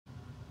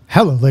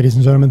Hello, ladies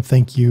and gentlemen.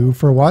 Thank you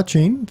for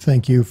watching.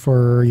 Thank you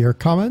for your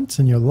comments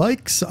and your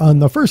likes on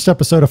the first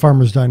episode of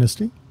Farmer's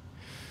Dynasty.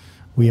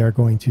 We are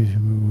going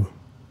to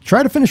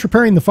try to finish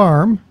repairing the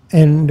farm,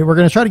 and we're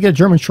going to try to get a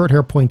German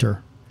Shorthair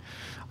Pointer.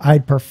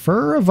 I'd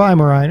prefer a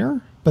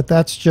Weimaraner, but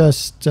that's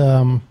just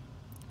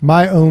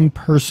my own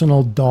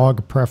personal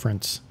dog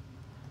preference.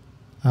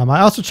 I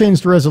also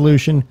changed the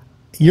resolution.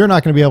 You're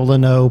not going to be able to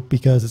know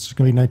because it's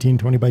going to be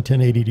 1920 by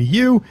 1080 to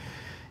you.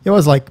 It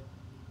was like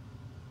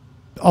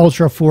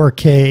Ultra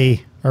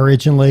 4K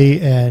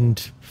originally,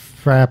 and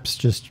Fraps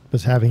just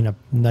was having a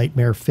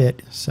nightmare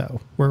fit.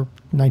 So we're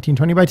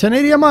 1920 by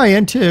 1080 on my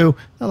end too.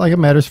 Not like it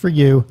matters for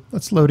you.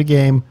 Let's load a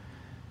game.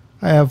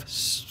 I have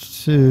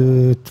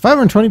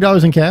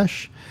 $520 in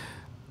cash,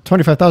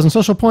 25,000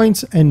 social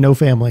points, and no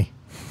family.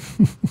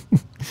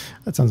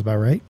 That sounds about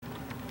right.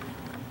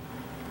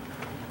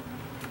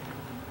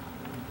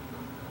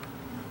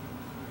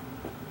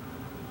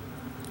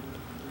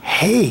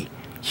 Hey,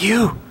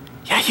 you.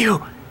 Yeah,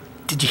 you.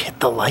 Did you hit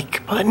the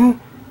like button?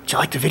 Did you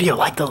like the video?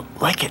 Like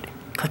it.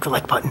 Click the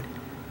like button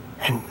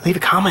and leave a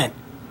comment.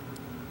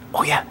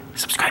 Oh yeah,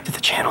 subscribe to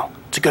the channel.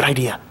 It's a good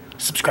idea.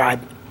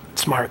 Subscribe.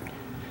 It's smart.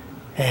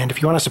 And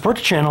if you want to support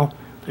the channel,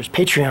 there's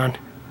Patreon.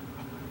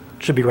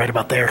 Should be right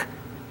about there.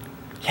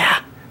 Yeah.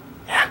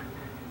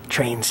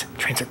 Trains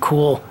are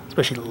cool,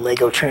 especially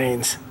Lego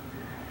trains.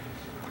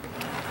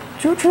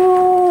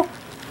 Choo-choo!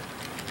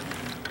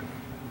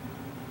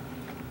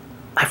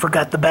 I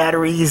forgot the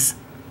batteries.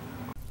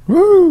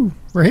 Woo!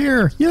 We're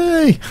here!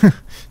 Yay!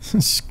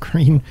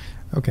 Screen.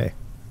 Okay.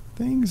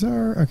 Things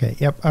are... Okay.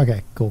 Yep.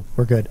 Okay. Cool.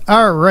 We're good.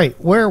 All right.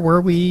 Where were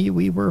we?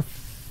 We were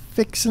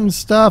fixing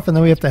stuff, and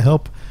then we have to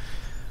help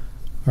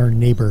our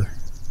neighbor.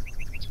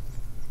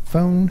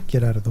 Phone.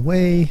 Get out of the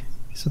way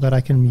so that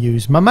I can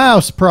use my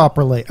mouse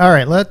properly. All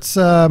right. Let's...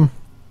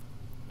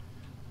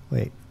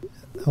 Wait.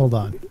 Hold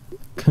on.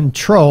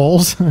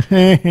 Controls.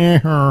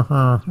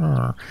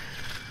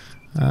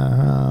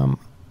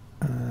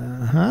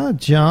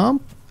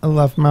 Jump.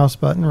 Left mouse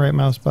button, right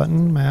mouse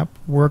button, map,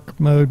 work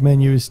mode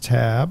menus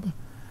tab,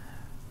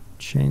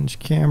 change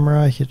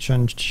camera, hitch,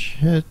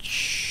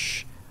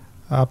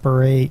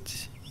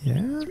 operate,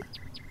 yeah.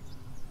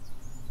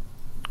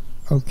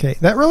 Okay,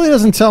 that really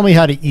doesn't tell me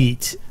how to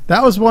eat.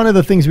 That was one of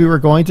the things we were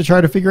going to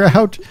try to figure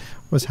out,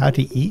 was how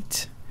to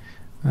eat.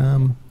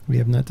 We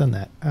have not done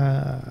that.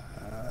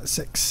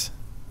 6,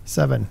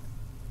 7,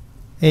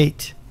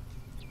 8.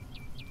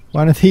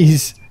 One of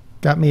these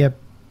got me a...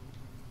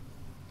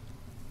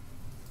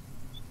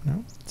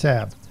 No,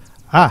 tab.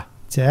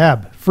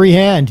 Tab.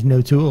 Freehand,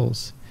 no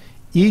tools.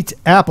 Eat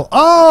apple.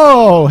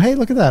 Oh, hey,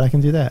 look at that. I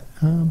can do that.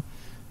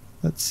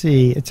 Let's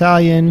see.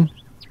 Italian.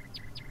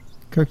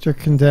 Cooked or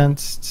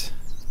condensed.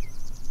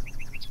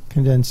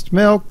 Condensed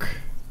milk.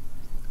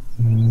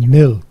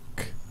 Mer.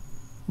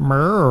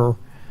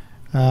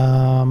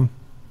 So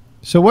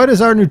what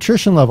is our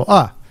nutrition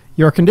level?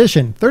 Your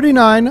condition.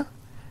 39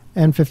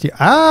 and 50.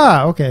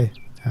 Okay.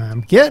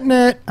 I'm getting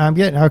it.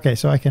 Okay,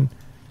 so I can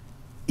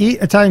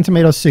eat Italian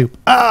tomato soup.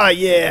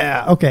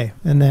 Yeah. Okay.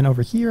 And then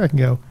over here I can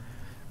go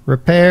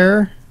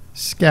repair,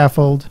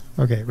 scaffold.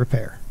 Okay,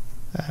 repair.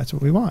 That's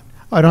what we want.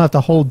 Oh, I don't have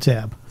to hold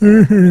tab. All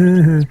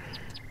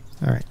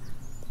right.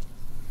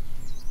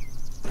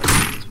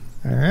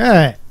 All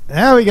right.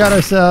 Now we got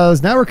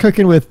ourselves. Now we're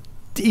cooking with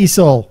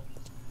diesel.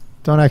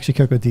 Don't actually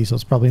cook with diesel.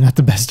 It's probably not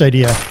the best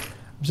idea.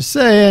 I'm just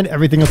saying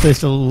everything will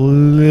taste a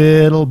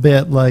little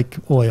bit like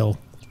oil.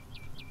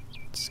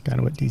 It's kind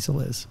of what diesel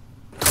is.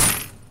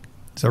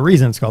 There's a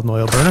reason it's called an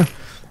oil burner.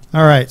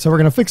 All right, so we're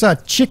going to fix our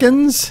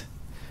chickens.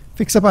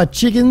 Fix up our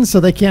chickens so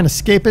they can't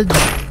escape it.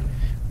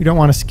 We don't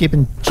want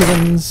escaping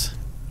chickens.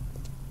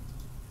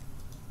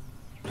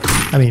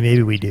 I mean,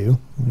 maybe we do.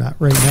 Not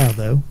right now,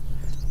 though.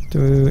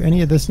 Do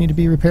any of this need to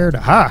be repaired?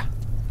 Aha!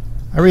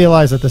 I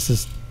realize that this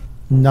is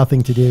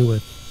nothing to do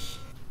with...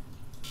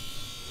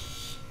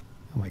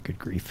 Oh my good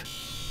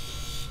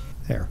grief.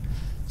 There.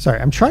 Sorry,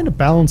 I'm trying to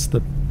balance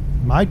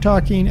my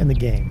talking and the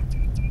game.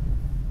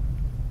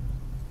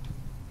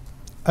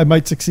 I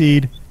might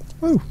succeed.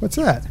 Ooh, what's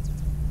that?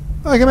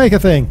 Oh, I can make a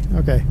thing.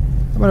 Okay.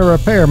 I'm going to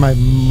repair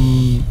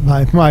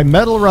my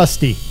metal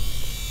rusty.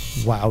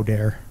 Wow,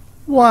 there.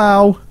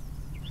 Wow.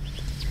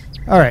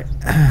 All right.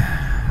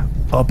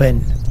 Open.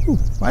 Ooh,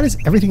 why does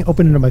everything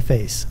open into my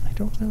face? I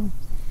don't know.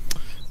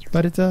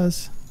 But it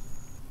does.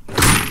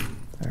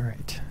 All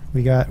right.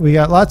 We got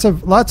lots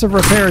of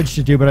repairage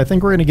to do, but I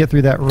think we're going to get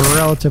through that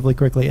relatively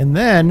quickly. And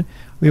then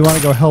we want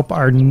to go help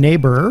our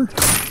neighbor,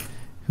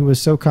 who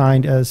was so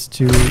kind as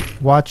to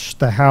watch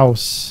the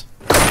house,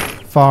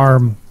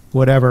 farm,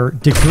 whatever,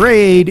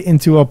 degrade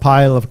into a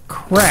pile of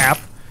crap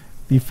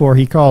before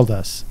he called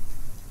us.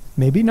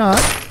 Maybe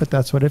not, but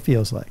that's what it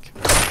feels like.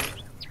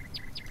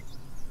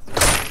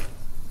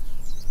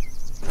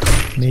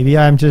 Maybe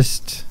I'm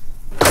just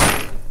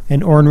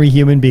an ornery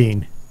human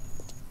being.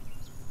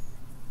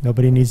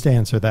 Nobody needs to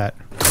answer that.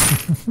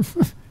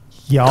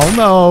 Y'all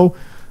know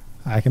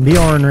I can be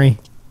ornery.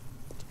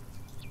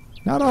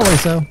 Not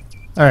always, though.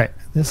 All right.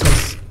 This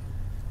is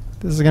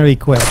going to be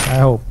quick, I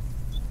hope.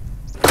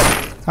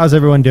 How's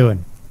everyone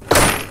doing?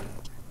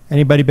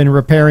 Anybody been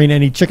repairing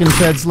any chicken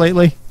sheds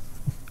lately?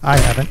 I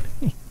haven't.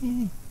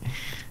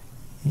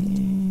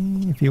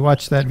 If you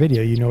watch that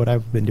video, you know what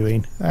I've been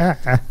doing.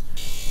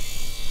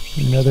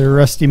 Another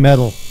rusty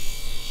metal.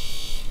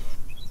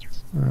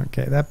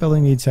 Okay, that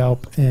building needs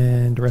help,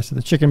 and the rest of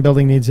the chicken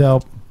building needs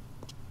help.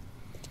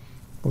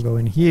 We'll go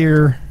in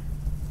here.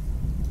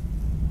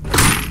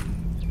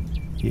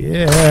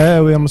 Yeah,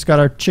 we almost got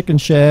our chicken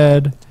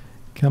shed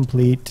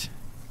complete.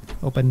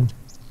 Open.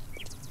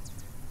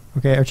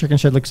 Okay, our chicken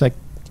shed looks like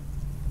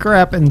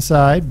crap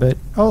inside, but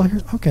oh,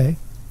 here, okay.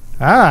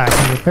 I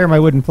can repair my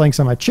wooden planks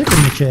on my chicken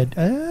shed.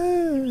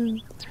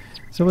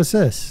 So what's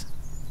this?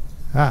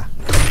 I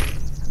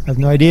have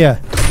no idea.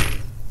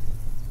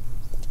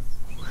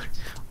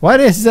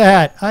 What is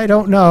that? I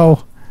don't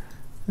know.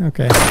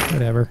 Okay,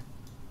 whatever.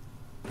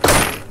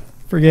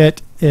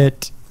 Forget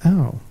it.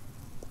 Oh,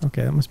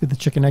 okay, that must be the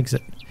chicken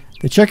exit.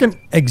 The chicken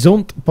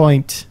exit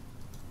point.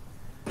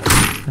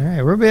 All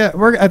right,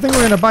 I think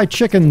we're gonna buy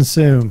chickens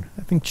soon.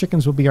 I think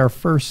chickens will be our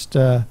first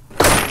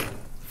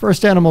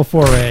animal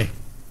foray.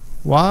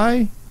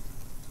 Why?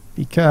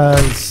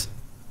 Because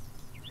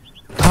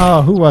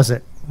who was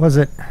it? Was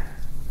it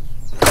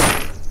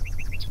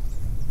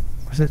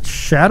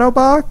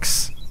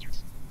Shadowbox?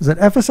 Was it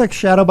FSX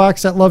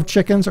Shadowbox that loved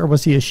chickens, or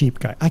was he a sheep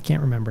guy? I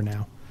can't remember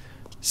now.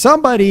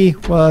 Somebody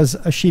was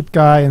a sheep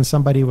guy and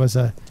somebody was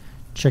a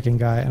chicken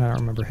guy, and I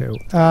don't remember who.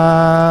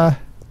 Oh.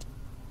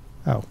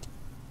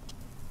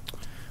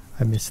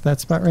 I missed that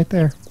spot right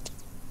there.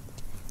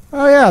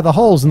 Oh yeah, the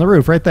holes in the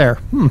roof right there.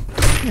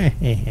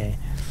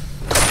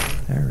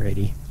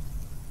 Alrighty.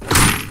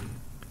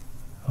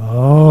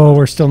 Oh,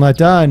 we're still not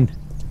done.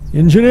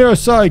 Engineer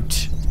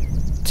site.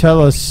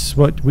 Tell us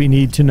what we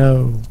need to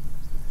know.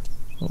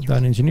 Hold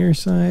down engineer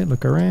site.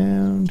 Look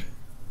around.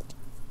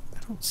 I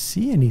don't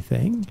see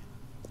anything.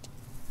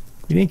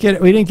 We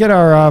didn't get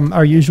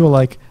our usual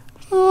like,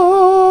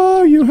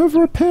 oh, you have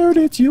repaired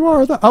it. You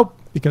are the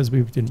because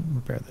we didn't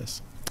repair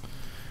this.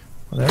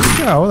 Well, there we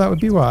go. That would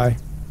be why.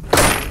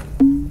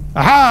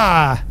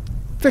 Aha!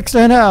 Fixed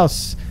hen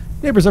house.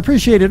 Neighbors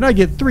appreciate it, and I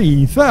get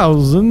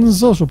 3,000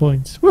 social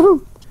points.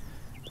 Woohoo!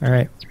 All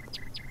right.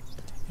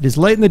 It is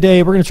late in the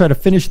day. We're going to try to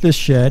finish this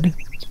shed.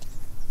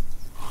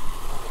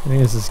 I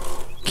think this is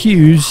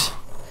cues.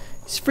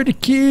 It's for the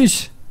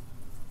cues.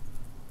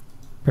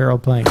 Repair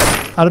old plank.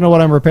 I don't know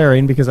what I'm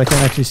repairing because I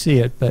can't actually see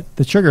it, but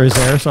the trigger is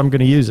there, so I'm going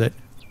to use it.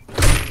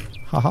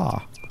 Haha.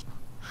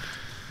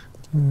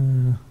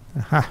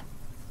 Aha.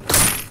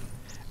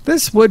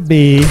 This would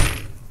be.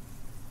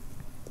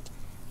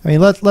 I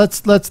mean, let's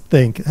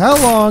think. How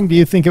long do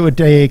you think it would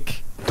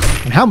take,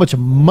 and how much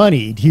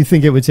money do you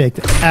think it would take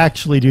to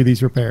actually do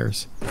these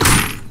repairs?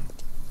 I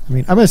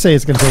mean, I'm going to say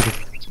it's going to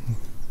take.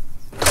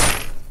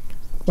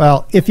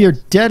 Well, if you're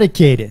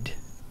dedicated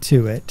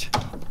to it,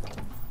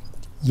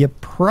 you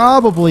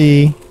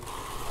probably.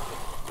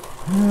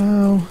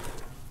 Oh,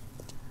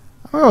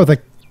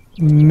 like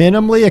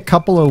minimally a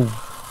couple of.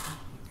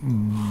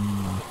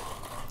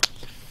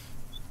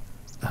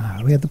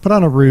 We have to put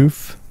on a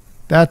roof.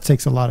 That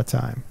takes a lot of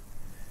time.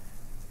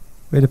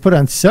 We had to put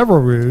on several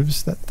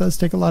roofs. That does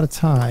take a lot of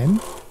time.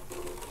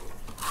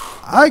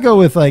 I go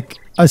with like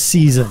a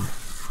season.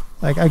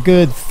 Like a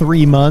good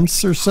 3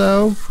 months or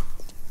so.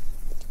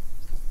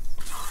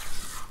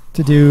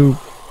 To do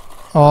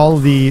all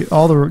the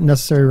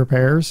necessary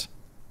repairs.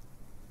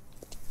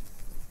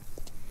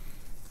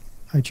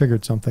 I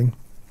triggered something.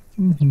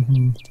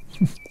 The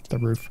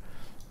roof.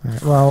 All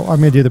right, well,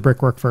 I'm going to do the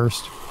brickwork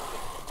first.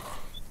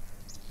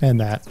 And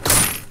that.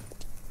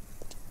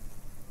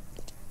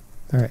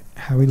 All right,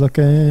 how we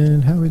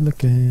looking? How we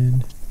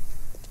looking?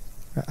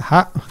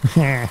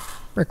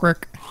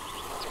 Brickwork.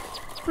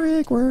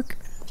 Brickwork.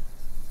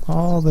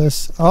 All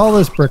this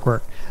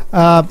brickwork.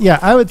 Yeah,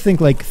 I would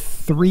think like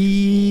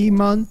 3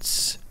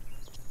 months,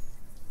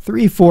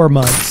 4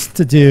 months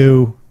to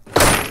do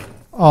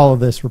all of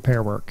this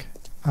repair work.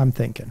 I'm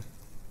thinking.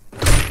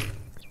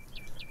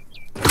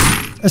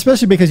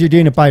 Especially because you're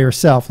doing it by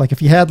yourself. Like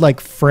if you had like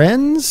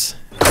friends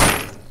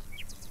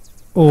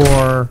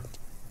or,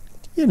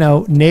 you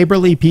know,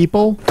 neighborly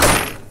people,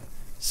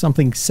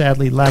 something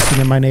sadly lacking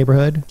in my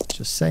neighborhood,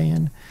 just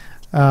saying.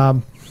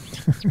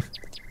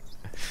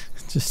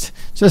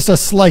 Just a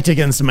slight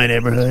against my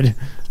neighborhood.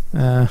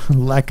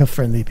 Lack of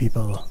friendly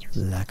people.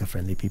 Lack of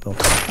friendly people.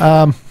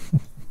 Yeah,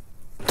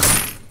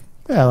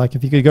 like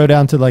if you could go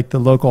down to like the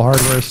local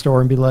hardware store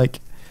and be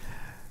like,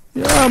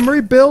 yeah, I'm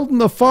rebuilding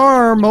the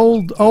farm,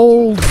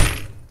 old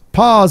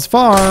Pa's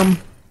farm.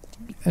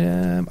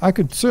 I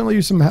could certainly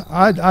use some.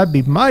 I'd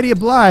be mighty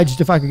obliged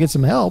if I could get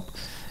some help,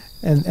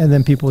 and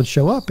then people would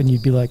show up, and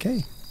you'd be like,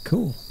 "Hey,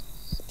 cool.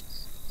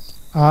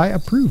 I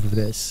approve of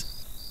this."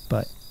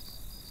 But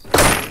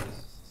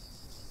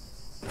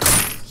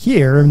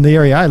here in the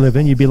area I live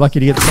in, you'd be lucky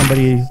to get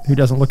somebody who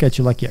doesn't look at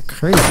you like you're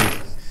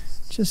crazy.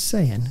 Just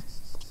saying.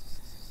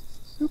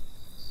 Oop.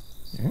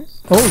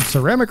 Oh,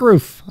 ceramic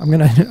roof. I'm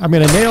gonna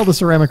nail the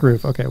ceramic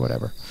roof. Okay,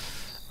 whatever.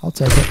 I'll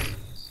take it.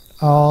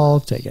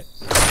 I'll take it.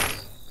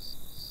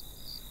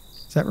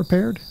 Is that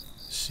repaired?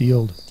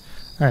 sealed.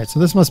 All right, so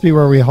this must be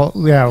where we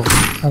yeah,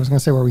 I was going to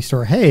say where we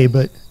store hay,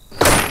 but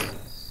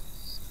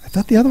I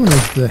thought the other one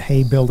was the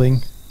hay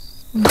building.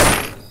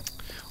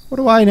 What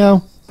do I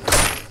know?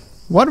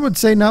 One would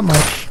say not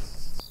much.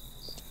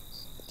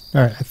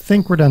 All right, I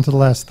think we're done to the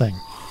last thing.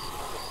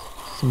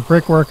 Some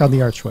brickwork on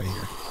the archway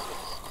here.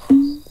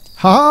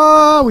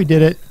 Ha! We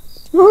did it.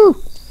 Woohoo!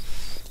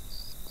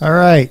 All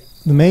right,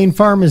 the main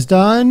farm is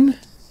done.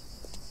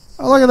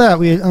 Oh, look at that.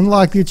 We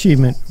unlocked the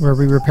achievement where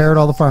we repaired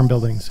all the farm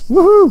buildings.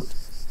 Woohoo!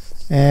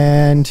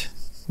 And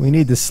we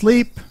need to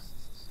sleep.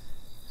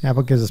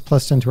 Apple gives us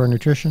 +10 to our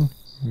nutrition.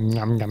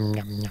 Yum, yum,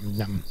 yum, yum,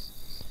 yum.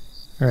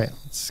 All right,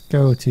 let's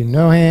go to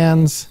no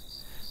hands.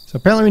 So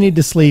apparently we need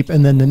to sleep.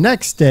 And then the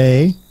next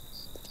day,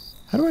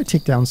 how do I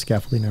take down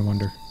scaffolding, I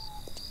wonder?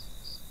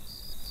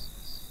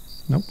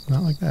 Nope,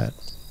 not like that.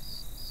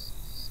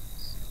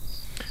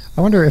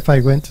 I wonder if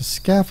I went to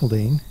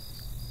scaffolding,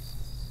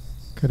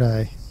 could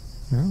I?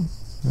 No,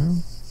 no.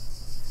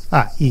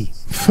 Ah, E.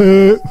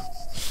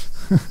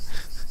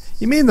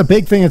 You mean the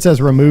big thing that says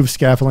remove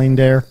scaffolding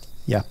there?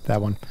 Yeah,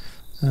 that one.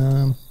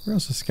 Where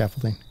else is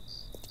scaffolding?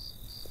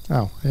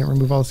 Oh, I didn't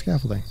remove all the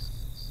scaffolding.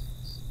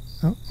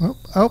 Oh, oh,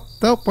 oh,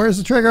 oh, where's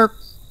the trigger?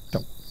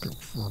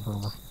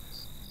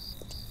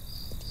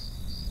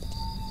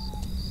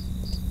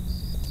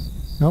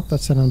 Nope,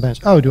 that's set on the bench.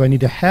 Oh, do I need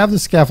to have the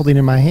scaffolding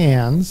in my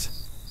hands?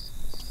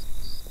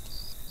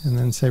 And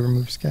then say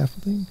remove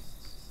scaffolding?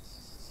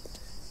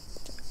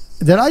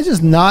 Did I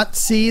just not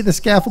see the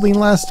scaffolding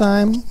last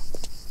time?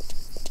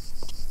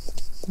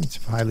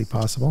 It's highly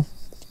possible.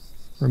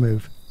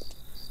 Remove.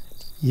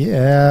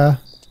 Yeah.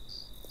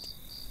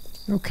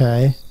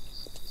 Okay.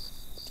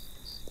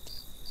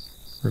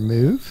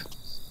 Remove.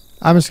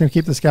 I'm just going to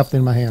keep the scaffolding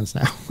in my hands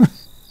now.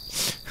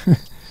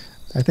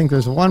 I think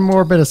there's one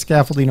more bit of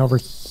scaffolding over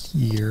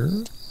here.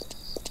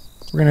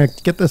 We're going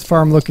to get this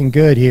farm looking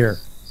good here.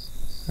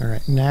 All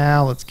right,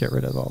 now let's get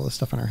rid of all the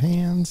stuff in our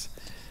hands.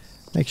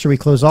 Make sure we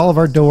close all of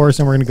our doors,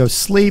 and we're going to go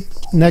sleep.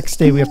 Next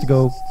day, we have to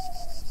go.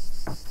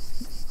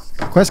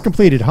 Quest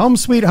completed. Home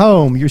sweet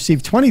home. You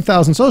received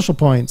 20,000 social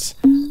points.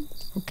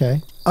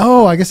 Okay.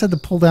 Oh, I guess I had to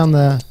pull down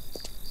the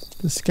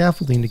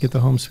scaffolding to get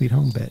the home sweet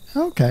home bit.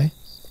 Okay.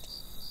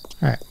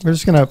 All right, we're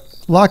just going to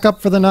lock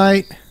up for the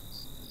night.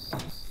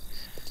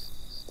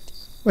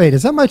 Wait,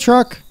 is that my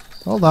truck?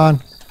 Hold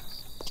on.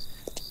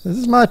 This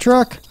is my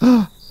truck.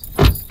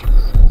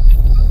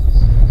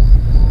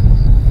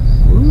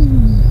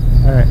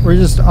 Alright,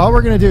 all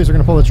we're going to do is we're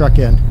going to pull the truck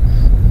in.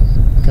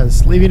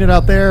 Because leaving it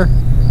out there,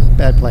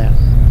 bad plan.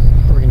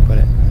 Where are we going to put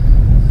it?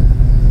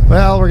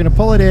 Well, we're going to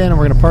pull it in and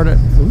we're going to part it.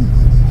 Ooh,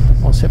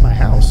 almost hit my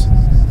house.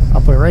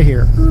 I'll put it right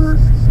here.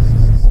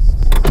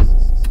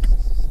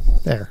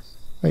 There.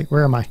 Wait,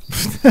 where am I?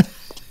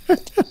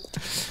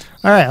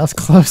 Alright, let's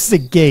close the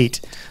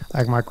gate.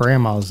 Like my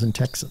grandma's in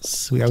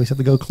Texas. We always have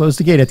to go close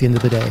the gate at the end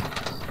of the day.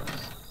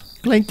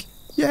 Clink.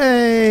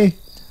 Yay!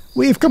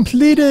 We've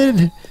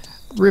completed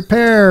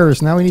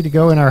repairs. Now we need to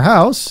go in our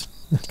house.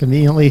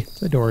 Conveniently,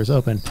 the door is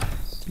open.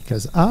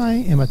 Because I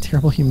am a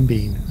terrible human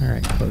being.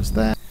 Alright, close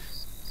that.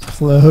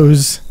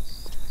 Close.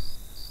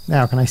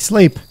 Now, can I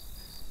sleep?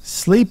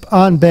 Sleep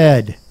on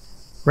bed.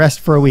 Rest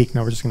for a week.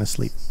 No, we're just going to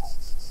sleep.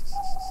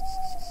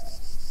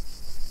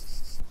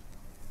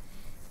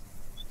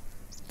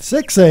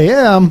 "6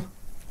 a.m.?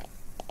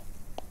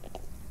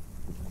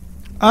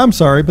 I'm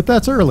sorry, but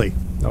that's early."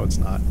 No, it's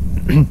not.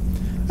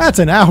 That's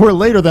an hour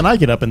later than I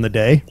get up in the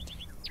day.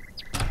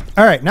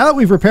 All right, now that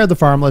we've repaired the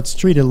farm, let's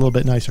treat it a little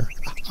bit nicer.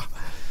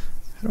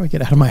 How do I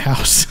get out of my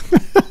house?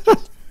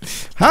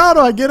 How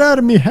do I get out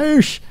of my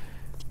house?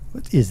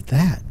 What is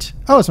that?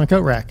 Oh, it's my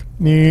coat rack.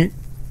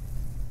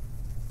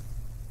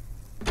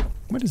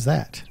 What is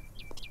that?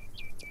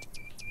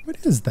 What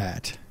is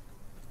that?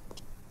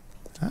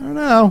 I don't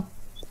know.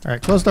 All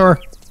right, close door.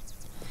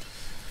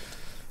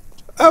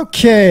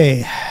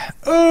 Okay.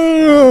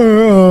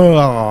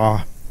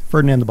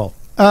 Ferdinand the Bull.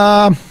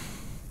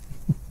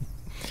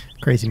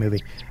 Crazy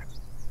movie.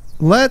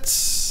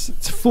 It's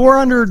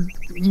 400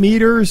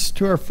 meters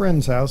to our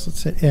friend's house.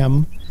 Let's hit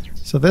M.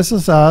 So this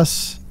is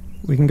us.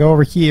 We can go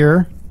over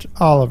here to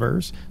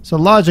Oliver's. So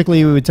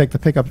logically, we would take the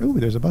pickup. Ooh,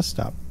 there's a bus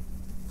stop.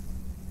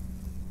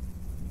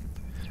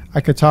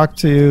 I could talk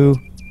to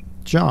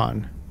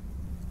John.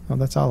 Oh,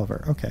 that's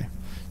Oliver. Okay.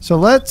 So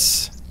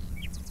let's...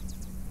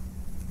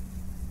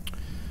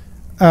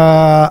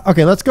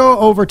 okay, let's go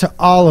over to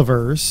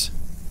Oliver's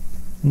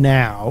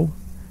now,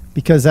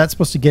 because that's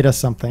supposed to get us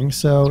something.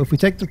 So if we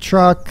take the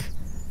truck,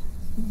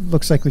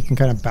 looks like we can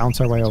kind of bounce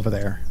our way over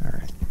there. All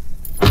right.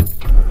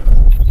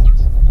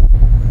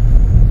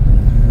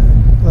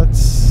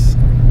 Let's...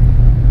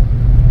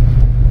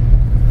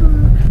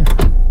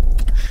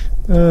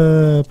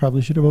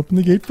 probably should have opened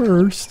the gate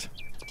first.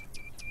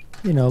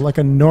 You know, like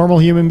a normal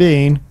human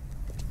being.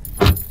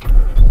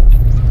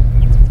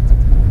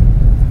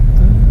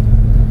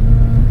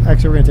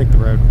 Actually, we're going to take the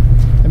road.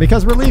 And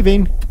because we're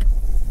leaving,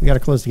 we got to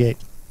close the gate.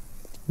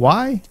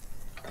 Why?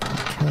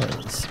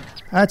 Because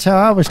that's how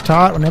I was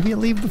taught. Whenever you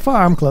leave the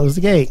farm, close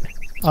the gate.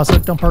 Also,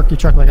 don't park your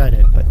truck like I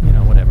did, but, you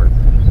know, whatever.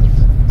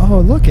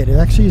 look, it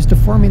actually is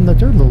deforming the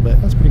dirt a little bit.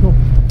 That's pretty cool.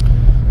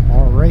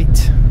 All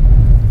right.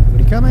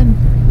 Anybody coming?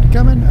 Anybody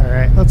coming? All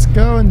right, let's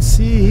go and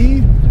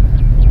see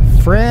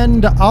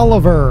friend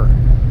Oliver.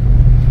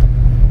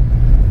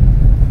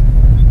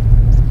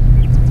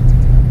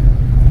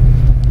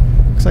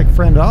 Looks like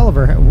friend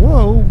Oliver.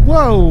 Whoa,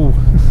 whoa.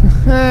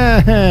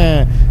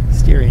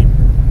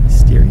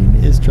 Steering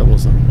is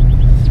troublesome.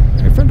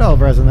 All right, friend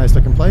Oliver has a nice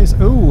looking place.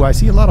 Ooh, I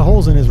see a lot of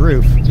holes in his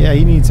roof. Yeah,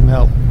 he needs some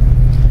help.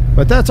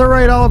 But that's all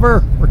right,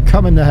 Oliver. We're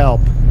coming to help.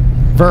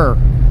 Ver.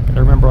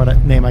 Gotta remember what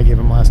name I gave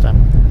him last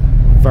time.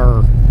 Ver.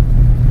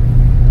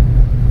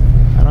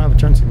 I don't have a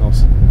turn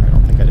signals. I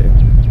don't think I do.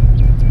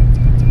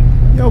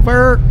 Yo,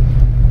 Ver.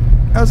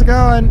 How's it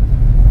going?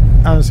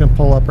 I'm just gonna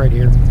pull up right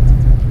here,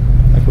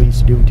 like we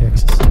used to do in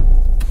Texas.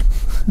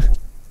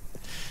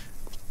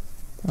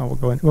 Oh,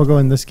 we'll go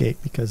in this gate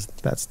because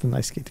that's the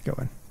nice gate to go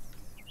in.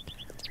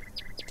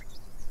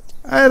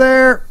 Hi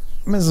there,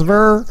 Mrs.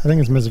 Ver. I think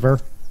it's Mrs. Ver.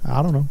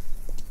 I don't know.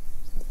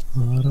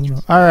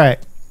 All right.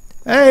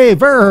 Hey,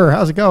 Ver,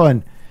 how's it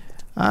going?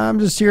 I'm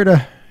just here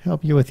to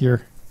help you with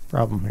your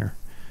problem here.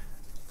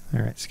 All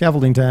right,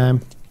 scaffolding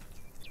time.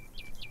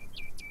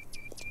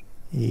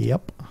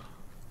 Yep.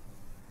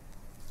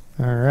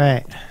 All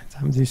right,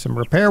 time to do some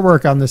repair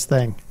work on this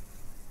thing.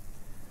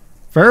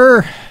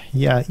 Ver,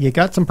 yeah, you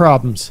got some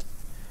problems.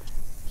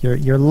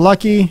 You're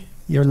lucky.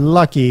 You're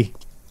lucky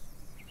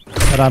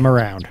that I'm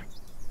around.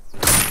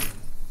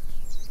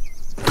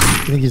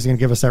 You think he's gonna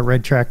give us that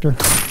red tractor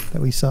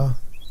that we saw?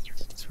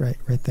 It's right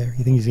there.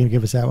 You think he's gonna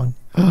give us that one?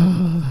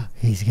 Oh,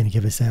 he's gonna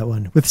give us that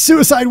one with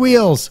suicide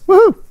wheels.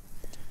 Woohoo!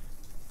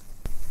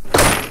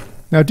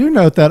 Now, do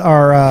note that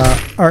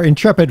our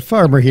intrepid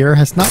farmer here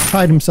has not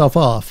tied himself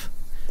off.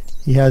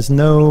 He has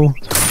no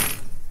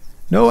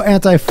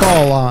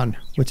anti-fall on,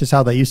 which is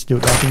how they used to do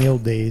it back in the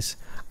old days.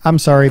 I'm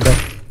sorry,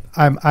 but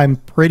I'm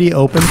pretty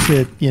open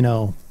to, you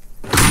know,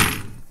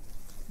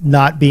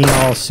 not being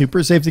all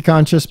super safety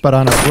conscious, but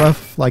on a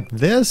roof like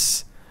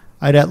this,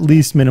 I'd at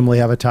least minimally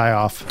have a tie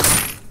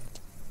off.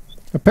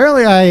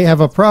 Apparently I have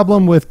a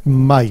problem with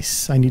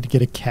mice. I need to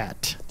get a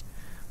cat.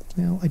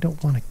 Well, I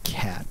don't want a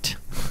cat.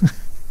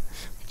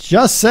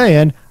 Just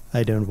saying,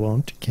 I don't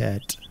want a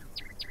cat.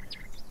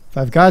 If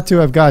I've got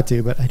to, I've got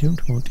to, but I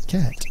don't want a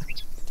cat.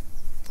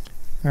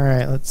 All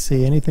right, let's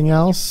see. Anything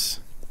else?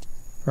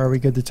 Or are we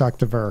good to talk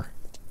to Ver?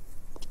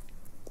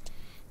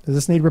 Does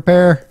this need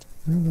repair?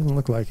 It doesn't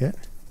look like it.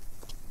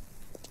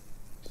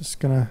 Just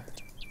gonna...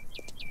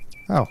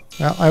 Oh,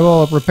 well, I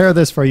will repair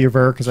this for you,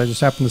 Ver, because I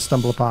just happened to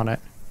stumble upon it.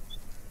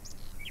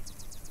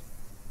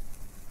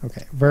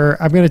 Okay, Ver,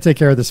 I'm going to take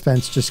care of this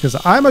fence just because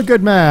I'm a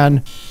good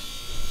man,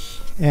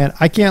 and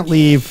I can't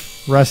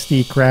leave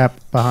rusty crap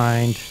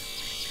behind.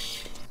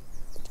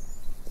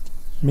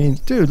 I mean,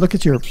 dude, look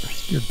at your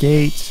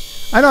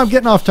gates. I know I'm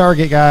getting off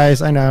target,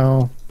 guys. I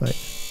know, but...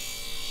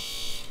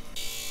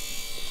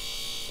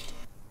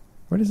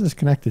 What is this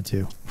connected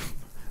to?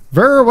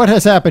 Ver, what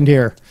has happened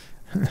here?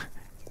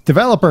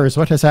 Developers,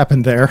 what has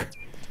happened there?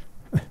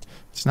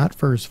 It's not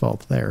Ver's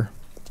fault there.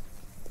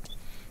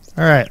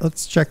 All right,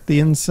 let's check the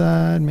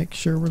inside, make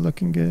sure we're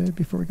looking good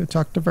before we go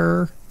talk to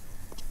Ver.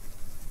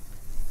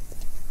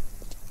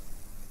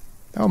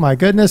 Oh my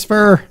goodness,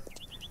 Ver.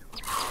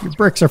 Your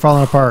bricks are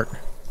falling apart.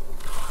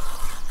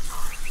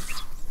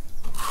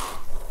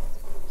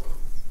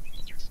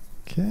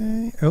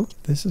 Okay. Oh,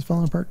 this is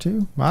falling apart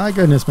too. My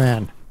goodness,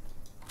 man.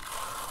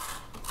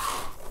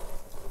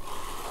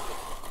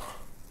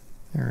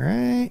 All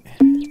right.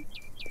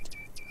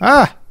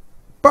 Ah!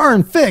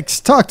 Barn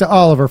fixed! Talk to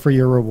Oliver for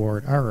your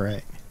reward. All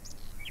right.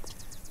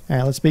 All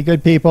right, let's be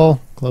good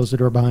people. Close the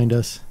door behind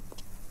us.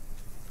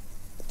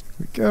 Here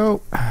we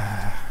go.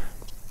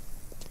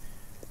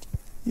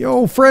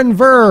 Yo, friend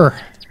Ver.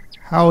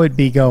 How it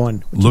be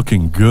going?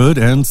 Looking good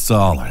and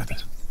solid.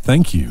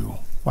 Thank you.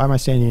 Why am I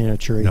standing in a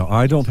tree? Now,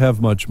 I don't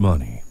have much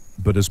money,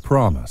 but as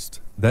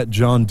promised, that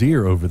John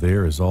Deere over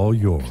there is all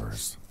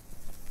yours.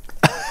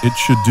 It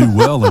should do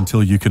well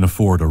until you can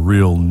afford a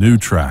real new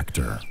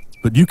tractor,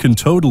 but you can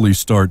totally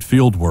start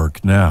field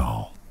work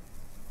now.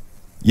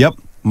 Yep,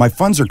 my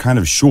funds are kind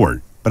of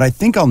short, but I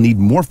think I'll need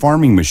more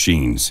farming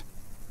machines.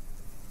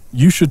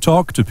 You should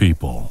talk to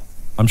people.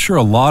 I'm sure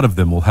a lot of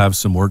them will have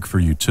some work for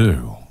you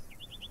too.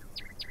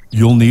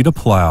 You'll need a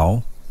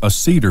plow, a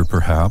seeder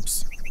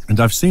perhaps, and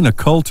I've seen a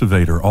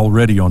cultivator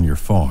already on your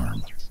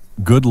farm.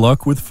 Good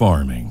luck with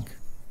farming.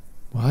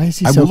 Why is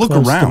he I so will look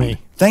close around. to me?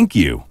 Thank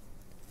you.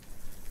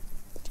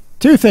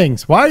 Two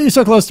things. Why are you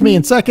so close to me?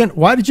 And second,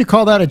 why did you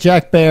call that a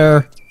Jack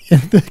Bear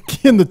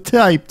in the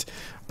typed,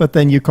 but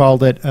then you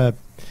called it a...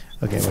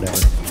 Okay, whatever.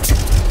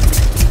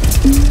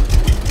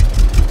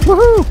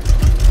 Woohoo!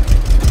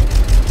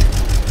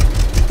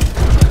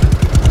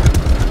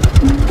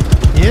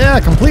 Yeah,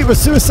 complete with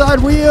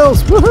suicide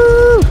wheels.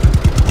 Woohoo!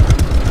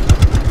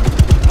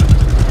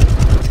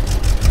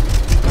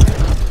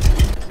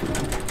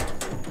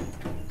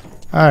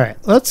 All right,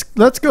 let's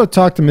go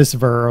talk to Miss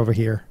Ver over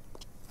here.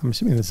 I'm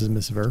assuming this is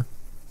Miss Ver.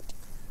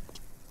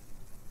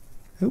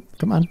 Oh,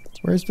 come on.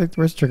 Where's the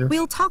trigger?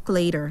 We'll talk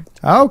later.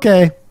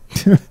 Okay.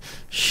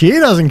 She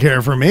doesn't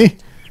care for me.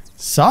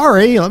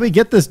 Sorry, let me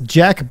get this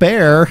Jack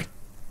Bear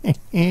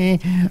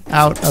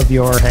out of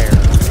your hair.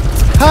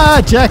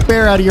 Ha! Jack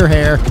Bear out of your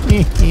hair.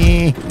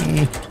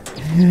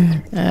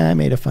 I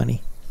made it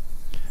funny.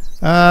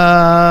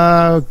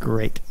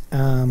 Great.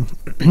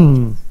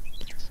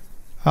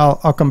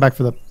 I'll come back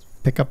for the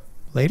pickup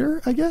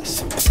later, I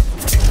guess.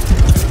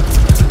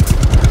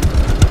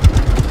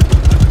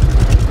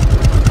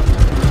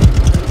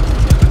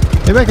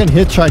 Maybe I can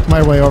hitchhike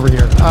my way over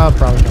here. I'll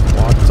probably gonna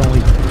walk. It's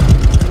only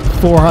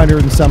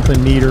 400 and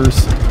something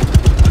meters.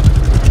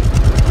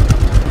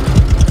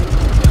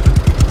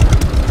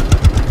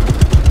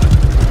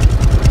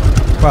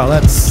 Wow,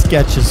 that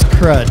sketch is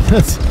crud.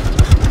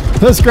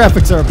 Those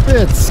graphics are a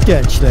bit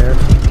sketch there.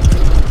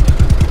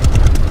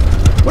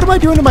 What am I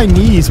doing to my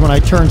knees when I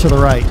turn to the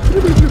right?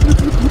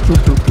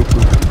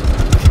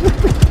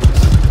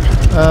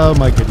 Oh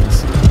my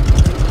goodness.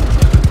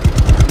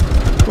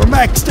 We're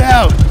maxed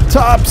out.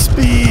 Top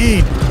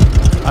speed.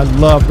 I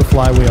love the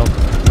flywheel.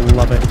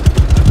 Love it.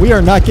 We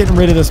are not getting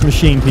rid of this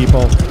machine,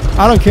 people.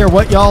 I don't care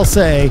what y'all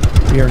say.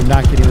 We are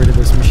not getting rid of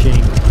this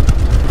machine.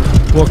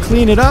 We'll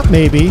clean it up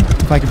maybe,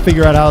 if I can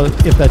figure out how,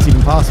 if that's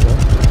even possible.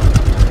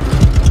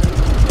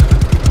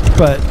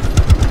 But,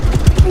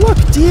 look,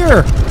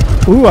 deer.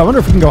 Ooh, I wonder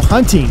if we can go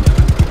hunting.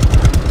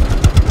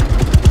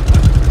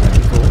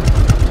 That'd be cool.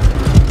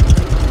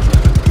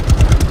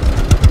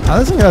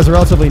 This thing has a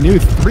relatively new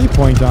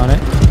 3-point on it.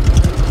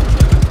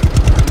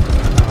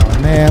 Oh,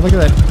 man, look at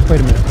that.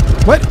 Wait a minute.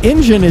 What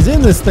engine is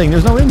in this thing?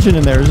 There's no engine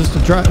in there. It's just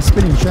a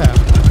spinning shaft.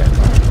 Okay,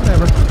 well,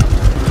 whatever.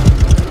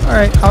 All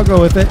right, I'll go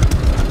with it.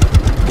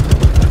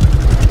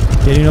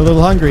 Getting a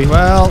little hungry.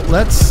 Well,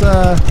 let's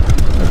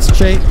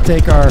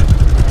take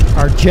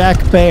our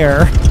Jack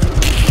Bear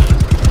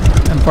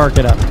and park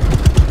it up,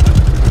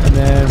 and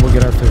then we'll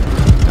get our food.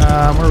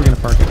 Where are we gonna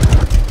park it?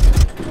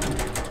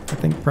 I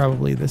think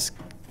probably this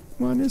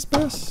one is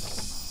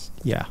best.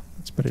 Yeah,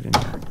 let's put it in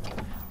there.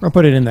 We're gonna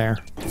put it in there.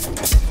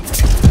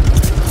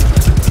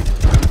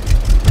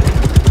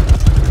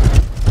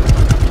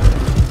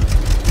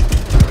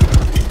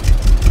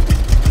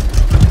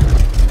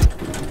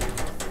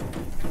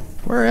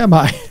 Where am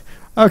I?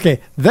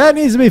 Okay, that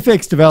needs to be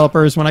fixed,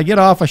 developers. When I get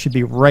off, I should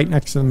be right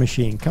next to the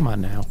machine. Come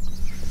on now.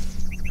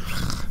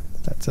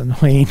 That's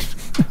annoying.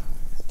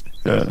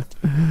 All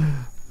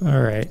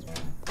right.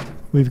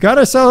 We've got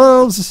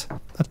ourselves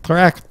a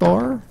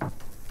tractor.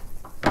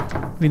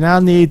 We now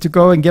need to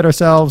go and get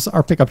ourselves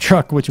our pickup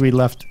truck, which we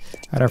left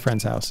at our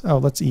friend's house. Oh,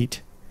 let's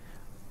eat.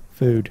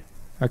 Food.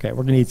 Okay,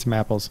 we're going to eat some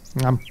apples.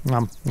 Nom,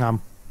 nom,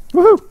 nom.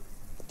 Woohoo!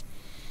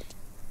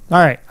 All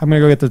right, I'm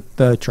going to go get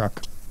the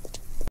truck.